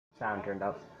sound turned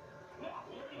up.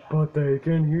 But they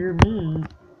can hear me.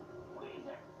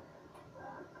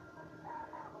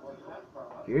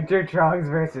 Future Trunks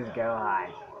versus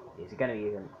Gohan. It's gonna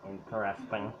be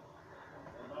interesting.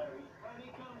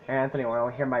 Hey Anthony,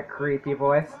 wanna hear my creepy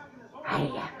voice? I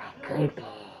am my creepy.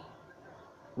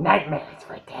 Nightmares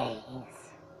for days.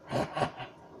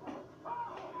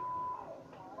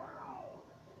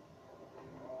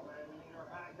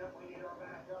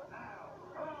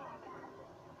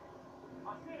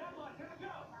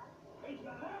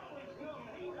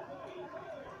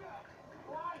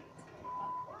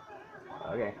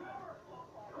 Okay.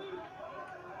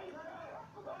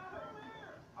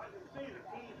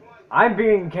 I'm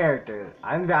being character.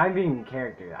 I'm being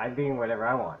character. I'm being whatever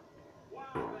I want.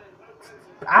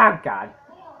 Ah, God.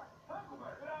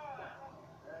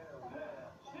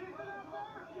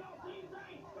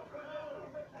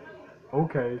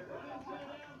 Okay.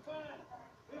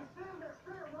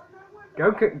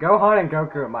 Gohan and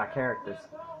Goku are my characters.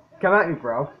 Come at me,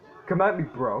 bro. Come at me,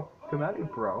 bro. Come at me,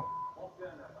 bro.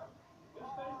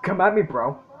 Come at me,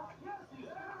 bro.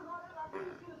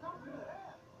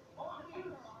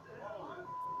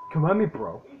 Come at me,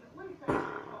 bro.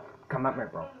 Come at me,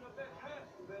 bro.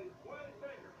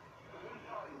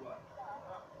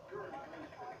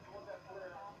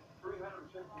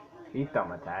 He's done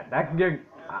with that. That can get.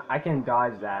 I can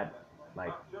dodge that.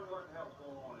 Like.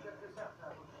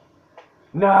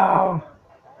 No!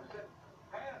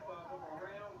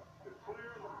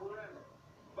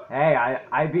 Hey,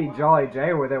 I beat Jolly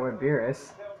J with it with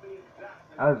Beerus.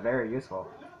 That was very useful.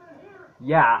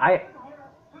 Yeah,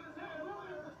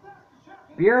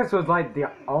 Beerus was like the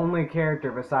only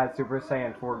character besides Super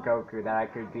Saiyan 4 Goku that I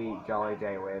could beat Jolly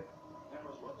J with.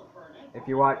 If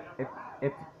you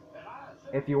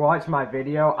watch my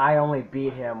video, I only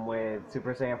beat him with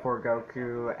Super Saiyan 4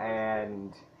 Goku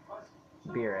and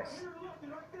Beerus.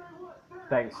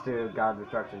 Thanks to God of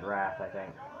Destruction's Wrath, I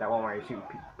think. That one where he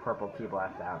shoots purple key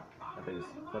blast out of his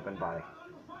flipping body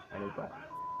and his butt.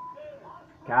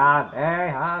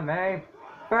 Kamehame,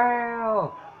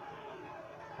 fail!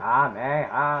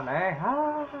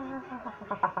 Kamehameha!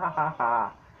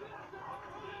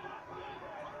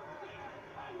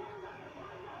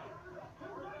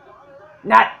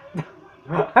 Not!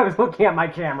 I was looking at my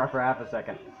camera for half a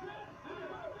second.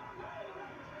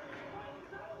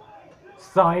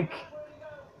 Psych!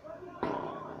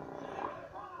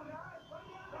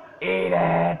 Eat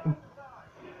it!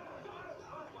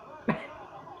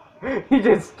 He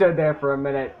just stood there for a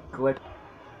minute, glitch.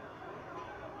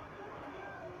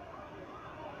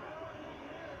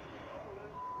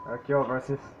 Hercule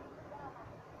versus...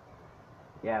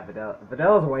 Yeah,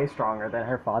 Videl's way stronger than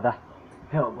her father.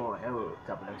 Oh boy, oh,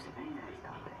 double OC.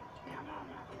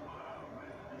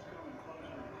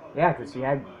 Yeah, because she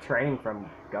had training from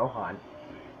Gohan.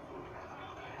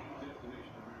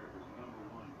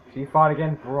 She fought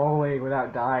against Broly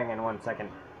without dying in 1 second.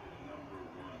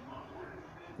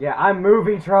 Yeah, I'm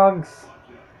Movie Trunks!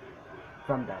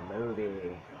 From the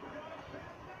movie.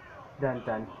 Dun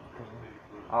dun.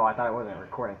 Oh, I thought it wasn't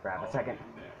recording for half a second.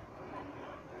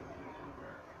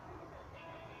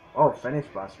 Oh, Finish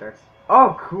Buster.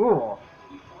 Oh, cool!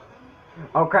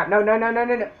 Oh crap, no.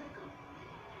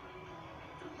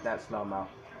 That's slow-mo.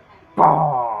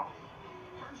 Bah!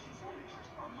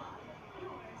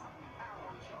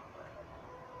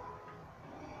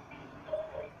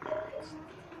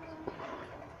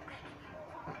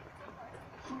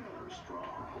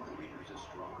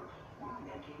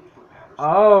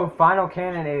 Oh, Final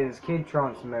Cannon is Kid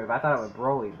Trunks' move. I thought it was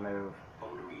Broly's move.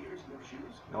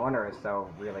 No wonder it's so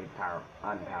really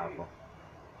unpowerful.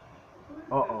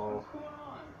 Uh-oh.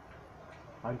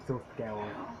 I'm so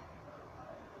scared.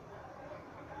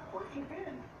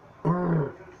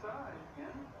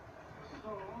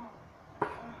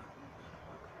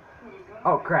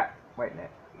 Oh crap. Wait a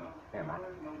minute. Never mind.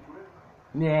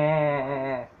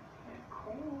 Nah.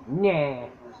 Nah.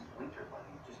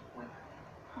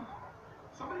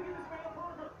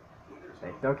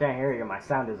 They still can't hear you. My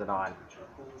sound isn't on.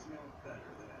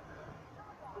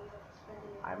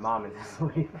 My mom is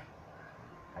asleep.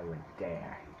 I wouldn't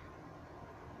dare.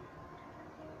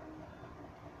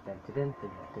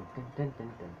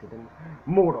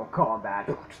 Mortal Kombat.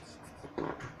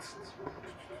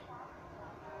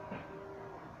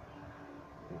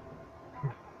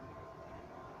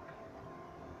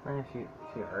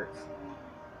 She hurts.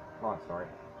 Long story.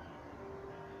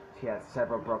 She has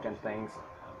several broken things.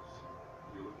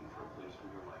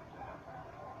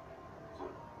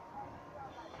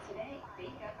 Today,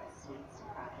 bake up a sweet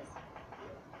surprise.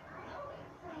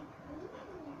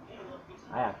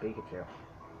 I have Pikachu.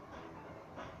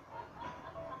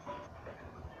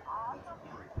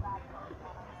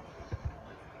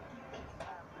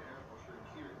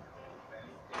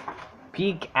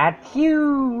 peek at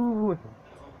you.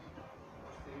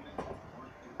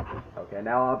 Okay,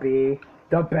 now I'll be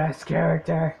the best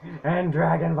character in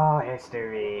Dragon Ball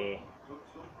history.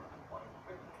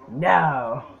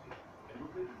 No.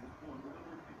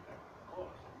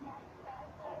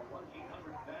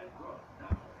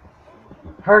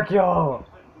 Hercule.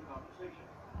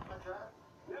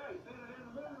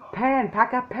 Pan,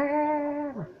 pack a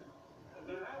pan.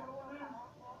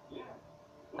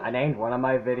 I named one of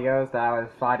my videos that I was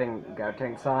fighting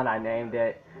Gotenks on. I named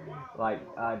it like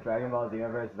Dragon Ball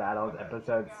Xenoverse Battles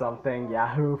episode something.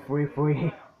 Yahoo fui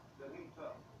fui.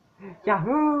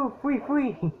 Yahoo fui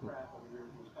fui.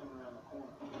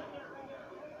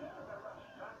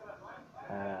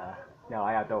 No,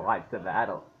 I have to watch the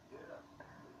battle.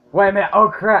 Wait a minute. Oh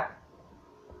crap.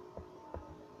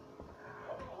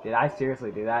 Did I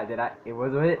seriously do that?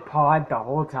 Was it paused the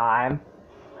whole time?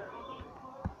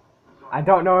 I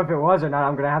don't know if it was or not.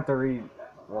 I'm gonna have to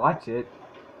re-watch it.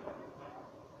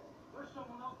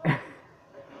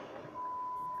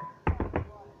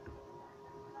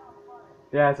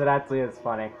 Yes, it actually is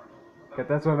funny. Cause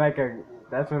this would make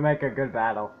a good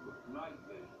battle.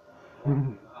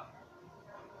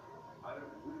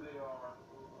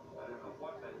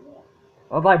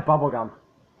 Well, like bubblegum.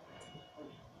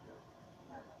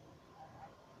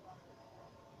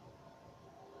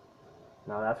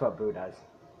 No, that's what Boo does.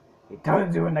 He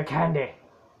turns you into candy.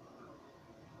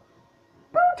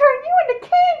 Boo turned you into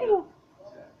candy.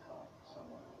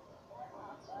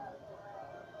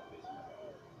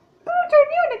 Boo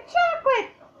turned you into chocolate.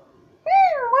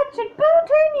 What should Boo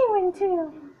turn you into?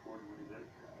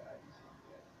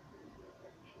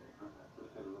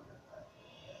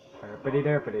 Derpity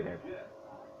derpity derp.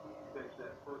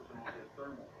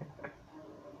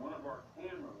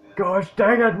 Gosh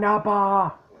dang it,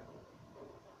 Nappa!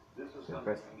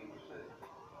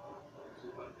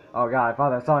 Oh god,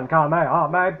 Father, Son, come here, oh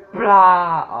my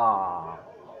blah! Aw.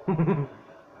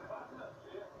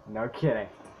 No kidding.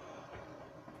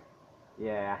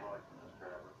 Yeah.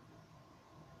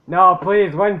 No,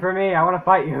 please, win for me, I want to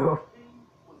fight you.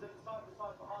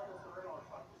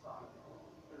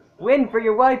 Win for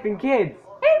your wife and kids.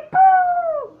 Hey,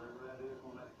 Boo!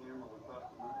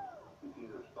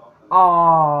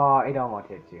 Oh, it almost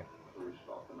hit you.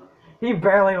 He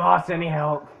barely lost any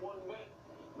health.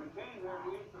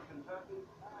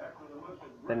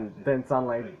 Then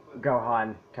suddenly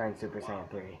Gohan turns Super Saiyan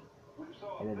 3.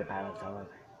 And then the battle's over.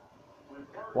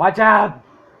 Watch out!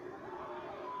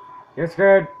 You're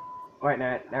screwed. Wait,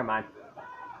 no, never mind.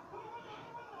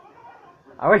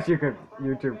 I wish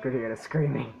YouTube could hear the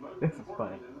screaming. This is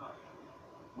funny.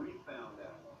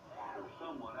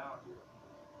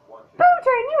 Boo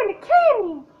turn you into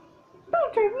candy! Boo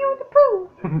turn you into poo!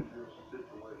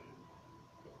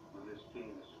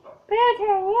 Boo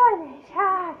turn you into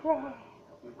chocolate!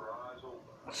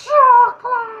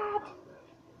 Chocolate!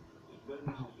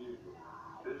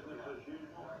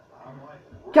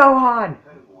 Gohan!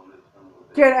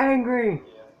 Get angry!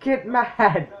 Get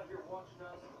mad!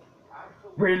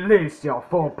 Release your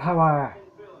full power!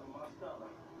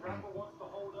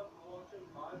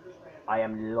 I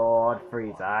am Lord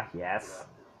Frieza, yes.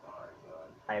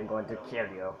 I am going to kill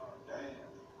you.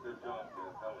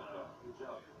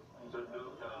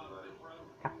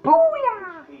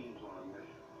 Booyah!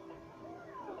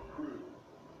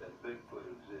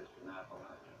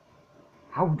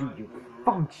 How do you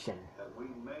function?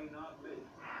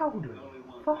 How do you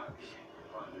function?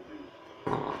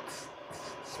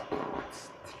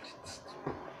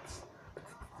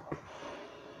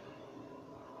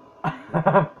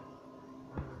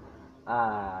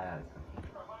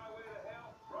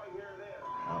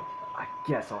 I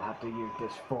guess I'll have to use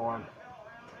this form.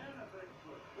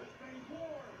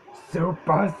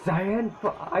 Super Saiyan.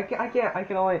 I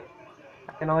can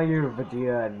only use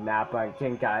Vegeta and Nappa and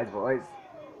King Kai's voice,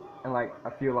 and like a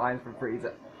few lines from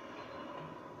Frieza.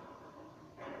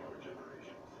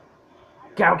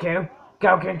 Goku,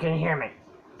 Goku, can you hear me?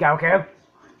 Goku,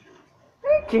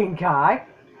 hey, King Kai.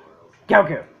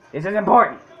 Goku, this is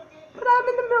important. But I'm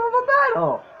in the middle of a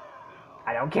battle.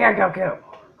 I don't care, Goku.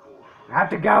 You have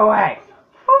to go away.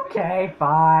 Okay,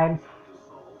 fine.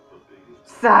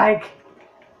 Psych.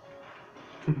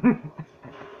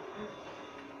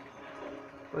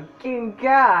 But King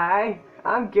Kai,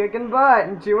 I'm kicking butt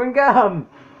and chewing gum.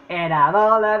 And I'm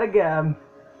all out of gum.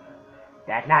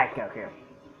 That night, Goku.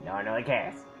 No one really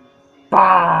cares.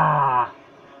 Bah!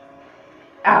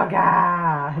 Oh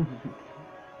god!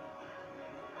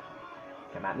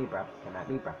 Come at me, bro. Come at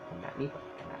me, bro. Come at me, bro.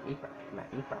 Come at me, bro. Come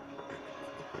at me, bro.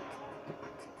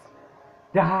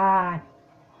 Die!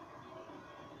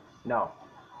 No.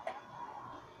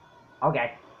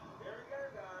 Okay.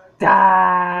 Die!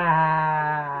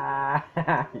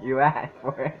 You asked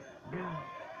for it.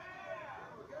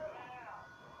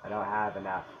 I don't have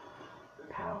enough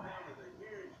power.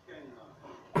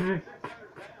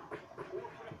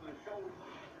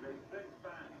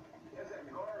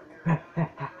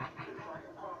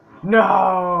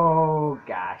 No!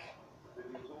 Gosh.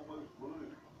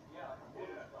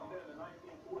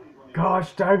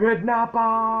 Gosh dang it,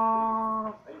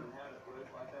 Nappa!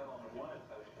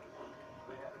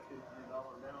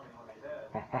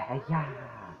 Yeah.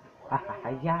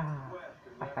 Yeah.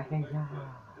 Yeah.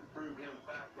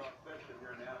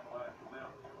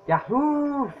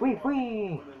 Yahoo! Wee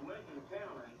wee!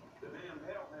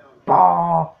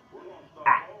 Ball!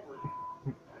 Ah.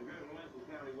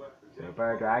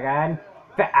 Super Dragon!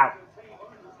 Fit out!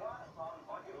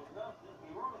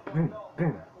 Boom,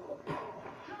 boom.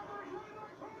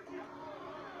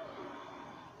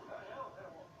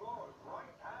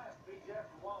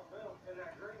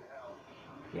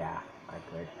 Yeah, I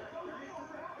could.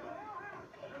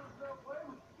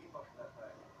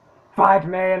 Fight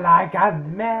me like a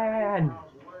man!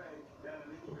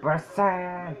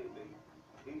 Percent!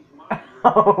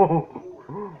 Oh!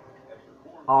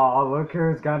 Oh, look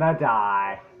who's gonna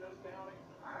die.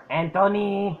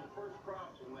 Anthony!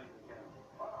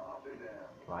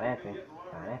 Come on, Anthony.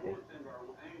 Come on, Anthony.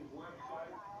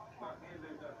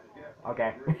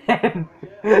 Okay.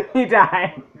 He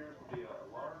died.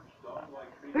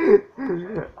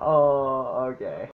 Oh, okay.